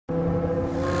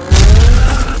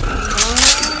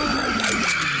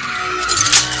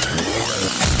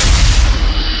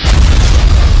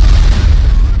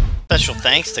Special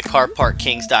thanks to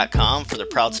CarPartKings.com for their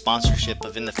proud sponsorship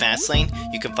of In the Fast Lane.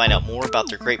 You can find out more about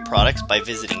their great products by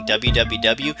visiting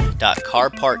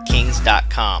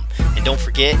www.carpartkings.com. And don't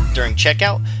forget, during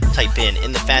checkout, type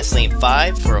in the Fast Lane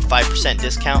 5 for a 5%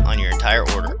 discount on your entire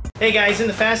order. Hey guys, In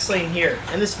the Fast Lane here.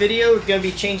 In this video, we're going to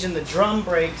be changing the drum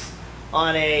brakes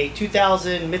on a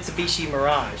 2000 Mitsubishi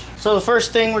Mirage. So the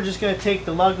first thing, we're just going to take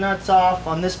the lug nuts off.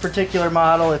 On this particular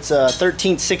model, it's a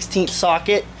 13/16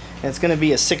 socket, and it's going to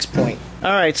be a 6-point.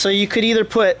 Alright, so you could either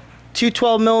put two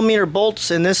 12mm bolts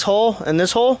in this hole, and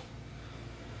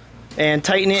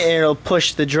tighten it and it'll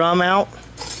push the drum out.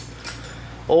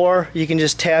 Or you can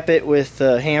just tap it with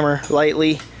a hammer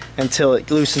lightly until it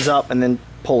loosens up and then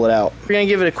pull it out. We're going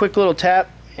to give it a quick little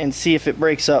tap and see if it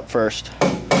breaks up first.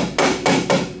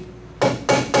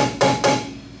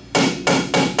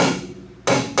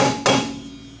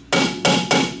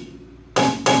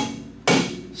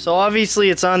 So obviously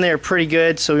it's on there pretty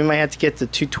good, so we might have to get the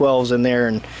 212s in there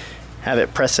and have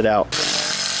it press it out.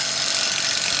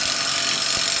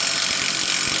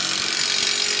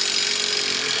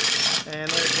 And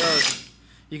there it goes.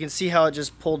 You can see how it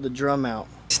just pulled the drum out.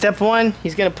 Step one,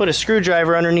 he's going to put a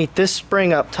screwdriver underneath this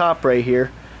spring up top right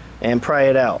here and pry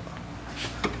it out.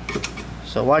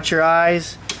 So watch your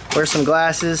eyes, wear some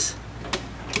glasses.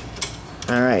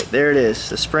 Alright, there it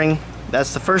is. The spring,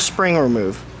 that's the first spring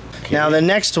remove. Now the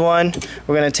next one,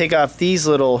 we're going to take off these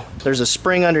little, there's a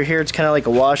spring under here, it's kind of like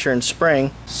a washer and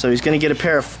spring. So he's going to get a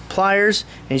pair of pliers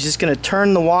and he's just going to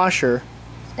turn the washer.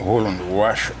 Hold on, the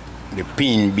washer, the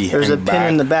pin behind. There's a pin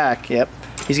in the back, yep.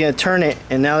 He's going to turn it,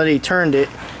 and now that he turned it,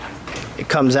 it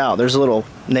comes out. There's a little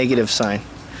negative sign.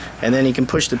 And then he can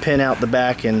push the pin out the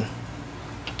back and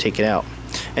take it out.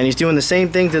 And he's doing the same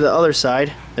thing to the other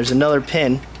side. There's another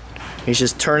pin. He's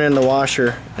just turning the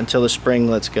washer until the spring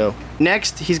lets go.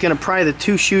 Next, he's going to pry the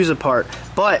two shoes apart.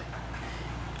 But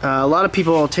a lot of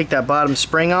people will take that bottom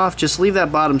spring off. Just leave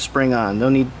that bottom spring on. No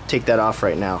need to take that off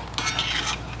right now.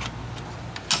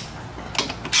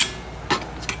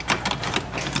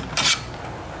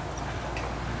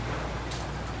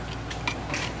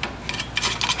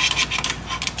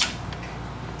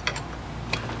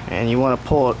 And you want to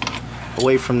pull it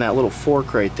away from that little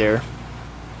fork right there.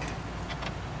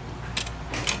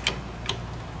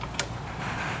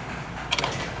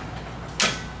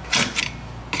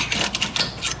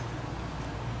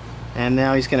 And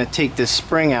now he's going to take this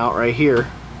spring out right here.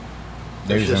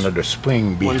 There's another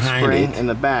spring behind one spring it. in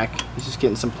the back. He's just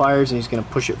getting some pliers and he's going to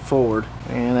push it forward.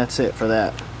 And that's it for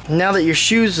that. Now that your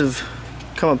shoes have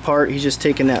come apart, he's just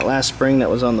taking that last spring that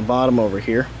was on the bottom over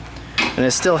here. And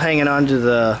it's still hanging onto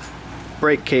the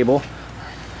brake cable.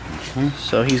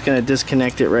 So he's going to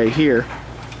disconnect it right here.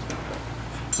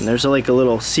 And there's like a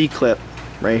little C-clip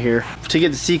right here. To get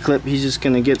the C-clip, he's just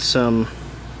going to get some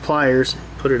pliers,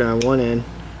 put it on one end,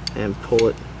 and pull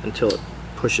it until it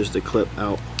pushes the clip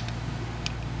out.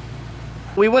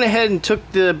 We went ahead and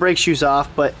took the brake shoes off,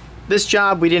 but this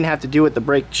job we didn't have to do it. The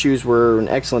brake shoes were in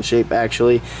excellent shape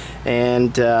actually.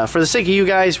 And for the sake of you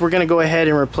guys, we're going to go ahead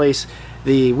and replace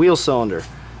the wheel cylinder.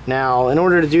 Now in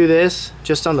order to do this,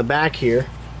 just on the back here,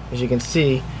 as you can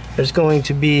see, there's going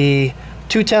to be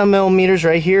two 10mm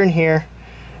right here and here,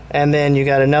 and then you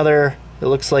got another, it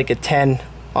looks like a 10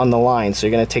 on the line, so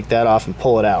you're going to take that off and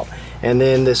pull it out. And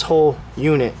then this whole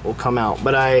unit will come out.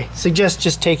 But I suggest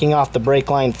just taking off the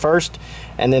brake line first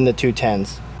and then the two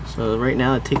 10s. So right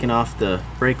now I'm taking off the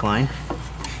brake line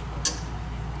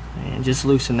and just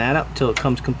loosen that up till it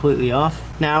comes completely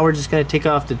off. Now we're just going to take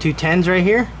off the two 10s right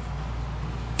here.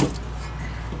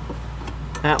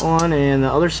 That one and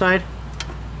the other side.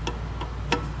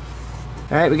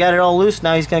 Alright, we got it all loose.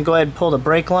 Now he's going to go ahead and pull the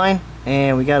brake line,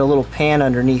 and we got a little pan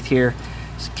underneath here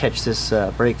to catch this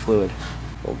brake fluid.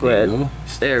 We'll go ahead.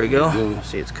 There we go.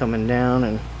 See, it's coming down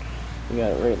and we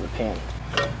got it right in the pan.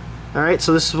 Alright,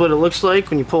 so this is what it looks like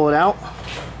when you pull it out.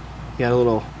 You got a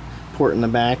little port in the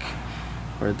back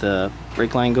where the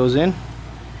brake line goes in.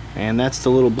 And that's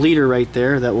the little bleeder right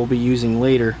there that we'll be using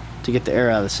later to get the air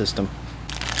out of the system.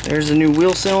 There's the new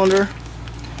wheel cylinder.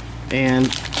 And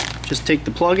just take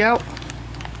the plug out.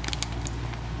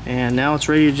 And now it's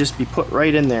ready to just be put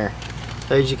right in there.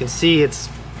 So as you can see, it's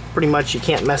pretty much, you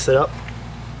can't mess it up.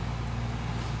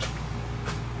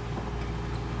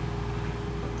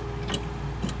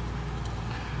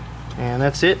 And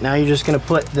that's it. Now you're just going to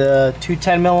put the two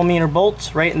 10mm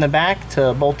bolts right in the back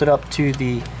to bolt it up to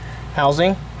the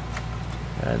housing,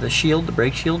 the shield, the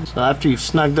brake shield. So after you've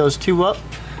snugged those two up,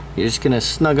 you're just going to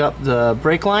snug up the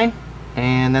brake line,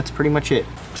 and that's pretty much it.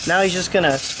 Now he's just going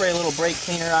to spray a little brake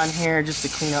cleaner on here just to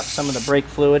clean up some of the brake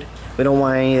fluid. We don't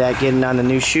want any of that getting on the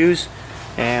new shoes.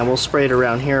 and we'll spray it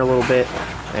around here a little bit,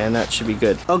 and that should be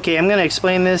good. Okay, I'm gonna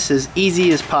explain this as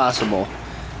easy as possible.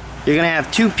 You're gonna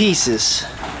have two pieces.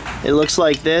 It looks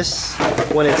like this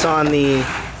when it's on the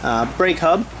brake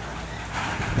hub,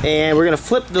 and we're gonna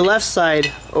flip the left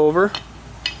side over,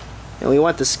 and we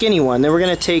want the skinny one. Then we're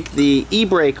gonna take the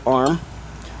e-brake arm,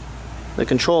 the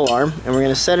control arm, and we're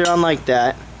gonna set it on like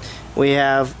that. We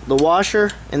have the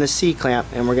washer and the C-clamp,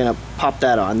 and we're gonna pop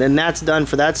that on. Then that's done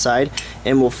for that side,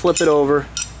 and we'll flip it over,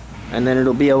 and then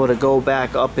it'll be able to go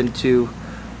back up into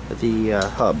the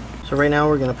hub. So right now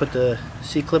we're gonna put the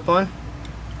C-clip on.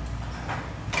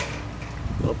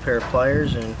 A little pair of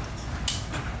pliers, and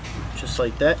just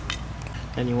like that.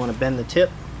 And you want to bend the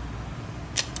tip.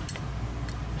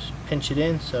 Just pinch it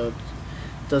in so it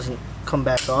doesn't come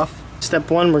back off. Step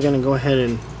one, we're gonna go ahead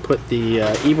and put the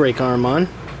e-brake arm on.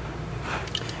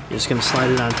 You're just going to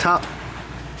slide it on top,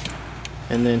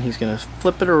 and then he's going to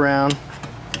flip it around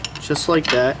just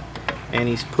like that, and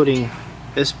he's putting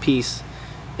this piece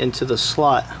into the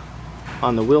slot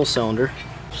on the wheel cylinder.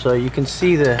 So you can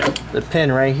see the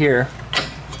pin right here,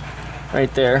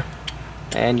 right there,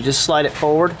 and you just slide it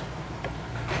forward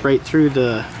right through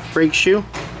the brake shoe.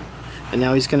 And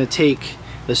now he's going to take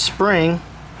the spring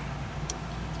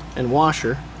and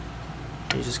washer.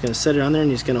 He's just going to set it on there, and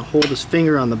he's going to hold his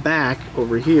finger on the back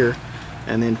over here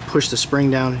and then push the spring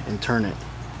down and turn it.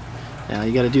 Now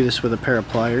you got to do this with a pair of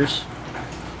pliers.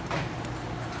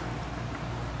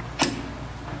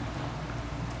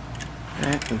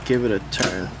 And give it a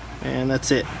turn, and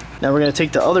that's it. Now we're going to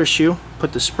take the other shoe,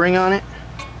 put the spring on it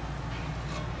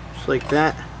just like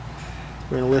that.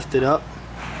 We're going to lift it up.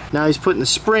 Now he's putting the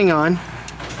spring on,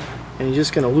 and he's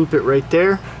just going to loop it right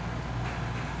there.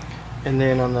 And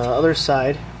then on the other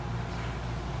side,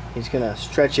 he's gonna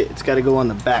stretch it. It's got to go on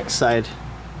the back side.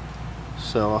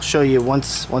 So I'll show you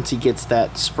once he gets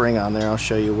that spring on there. I'll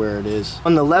show you where it is.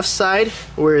 On the left side,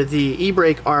 where the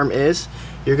e-brake arm is,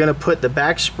 you're gonna put the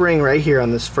back spring right here on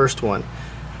this first one.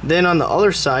 Then on the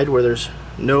other side, where there's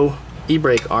no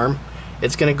e-brake arm,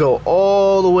 it's gonna go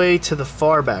all the way to the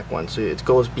far back one, so it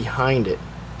goes behind it.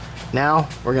 Now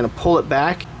we're gonna pull it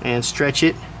back and stretch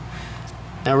it.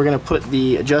 Now we're going to put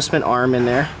the adjustment arm in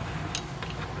there,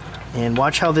 and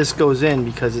watch how this goes in,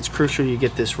 because it's crucial you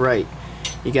get this right.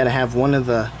 You got to have one of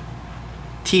the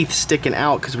teeth sticking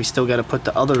out, because we still got to put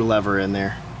the other lever in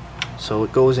there. So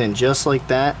it goes in just like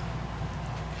that,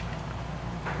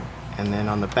 and then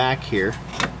on the back here,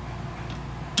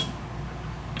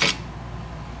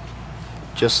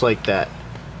 just like that.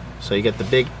 So you got the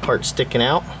big part sticking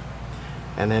out,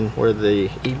 and then where the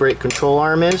e-brake control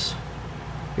arm is,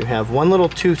 you have one little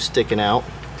tooth sticking out.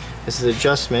 This is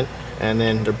adjustment, and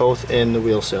then they're both in the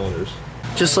wheel cylinders.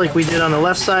 Just like we did on the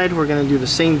left side, we're going to do the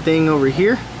same thing over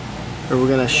here, where we're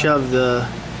going to shove the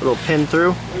little pin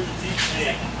through,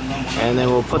 and then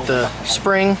we'll put the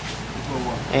spring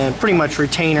and pretty much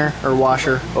retainer or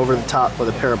washer over the top with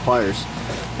a pair of pliers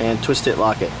and twist it,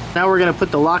 lock it. Now we're going to put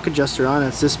the lock adjuster on.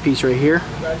 It's this piece right here,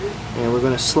 and we're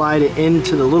going to slide it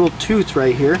into the little tooth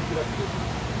right here.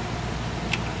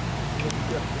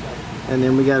 And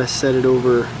then we got to set it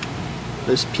over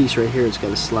this piece right here. It's got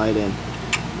to slide in.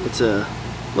 It's a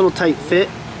little tight fit,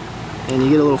 and you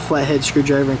get a little flathead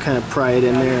screwdriver and kind of pry it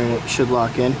in there, and it should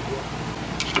lock in.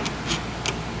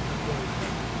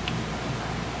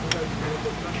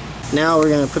 Now we're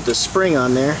going to put the spring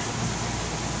on there,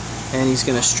 and he's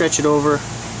going to stretch it over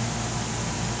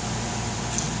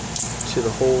to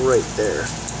the hole right there,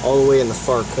 all the way in the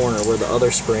far corner where the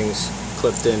other spring's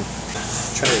clipped in.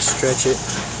 Try to stretch it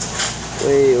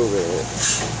way over there.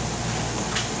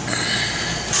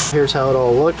 Here's how it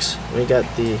all looks. We got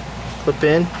the clip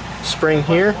in spring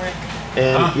here,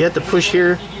 and you have to push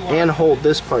here and hold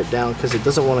this part down, because it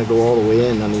doesn't want to go all the way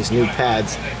in on these new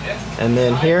pads. And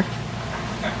then here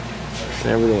and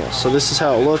everything else. So this is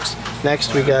how it looks.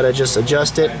 Next we gotta just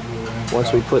adjust it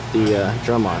once we put the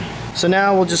drum on. So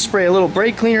now we'll just spray a little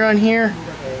brake cleaner on here,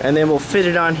 and then we'll fit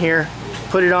it on here,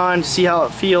 put it on, see how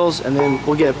it feels, and then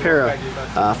we'll get a pair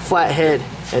of flathead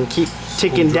and keep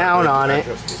ticking down on it,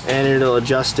 and it'll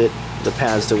adjust it, the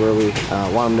pads, to where we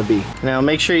want them to be. Now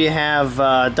make sure you have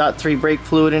 .3 brake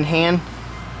fluid in hand.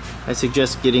 I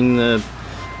suggest getting the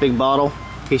big bottle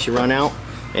in case you run out.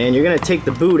 And you're going to take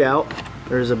the boot out.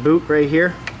 There's a boot right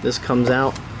here. This comes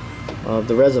out of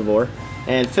the reservoir.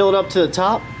 And fill it up to the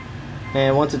top.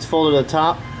 And once it's full to the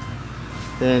top,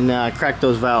 then crack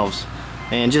those valves.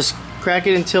 And just crack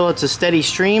it until it's a steady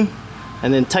stream,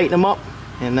 and then tighten them up,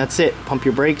 and that's it. Pump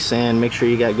your brakes and make sure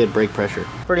you got good brake pressure.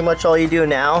 Pretty much all you do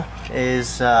now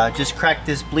is just crack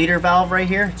this bleeder valve right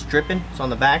here. It's dripping. It's on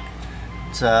the back.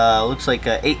 It looks like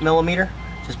a 8mm.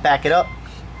 Just back it up,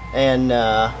 and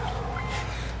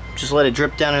just let it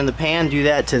drip down in the pan. Do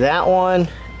that to that one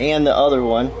and the other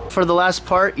one. For the last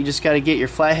part, you just got to get your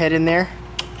flathead in there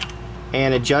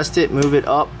and adjust it, move it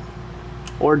up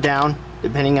or down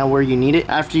depending on where you need it.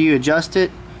 After you adjust it,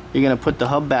 you're going to put the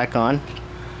hub back on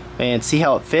and see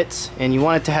how it fits, and you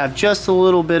want it to have just a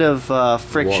little bit of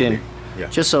friction. Yeah.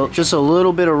 Just a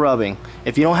little bit of rubbing.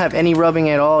 If you don't have any rubbing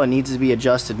at all, it needs to be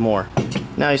adjusted more.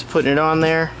 Now he's putting it on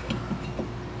there,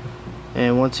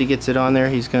 and once he gets it on there,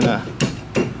 he's gonna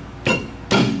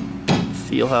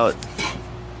feel how it,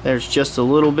 there's just a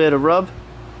little bit of rub.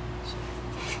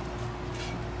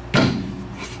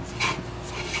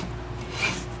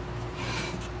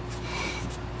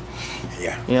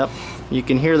 Yeah. Yep, you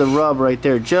can hear the rub right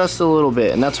there, just a little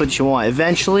bit, and that's what you want.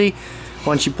 Eventually,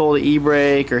 once you pull the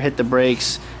e-brake or hit the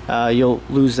brakes, you'll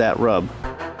lose that rub.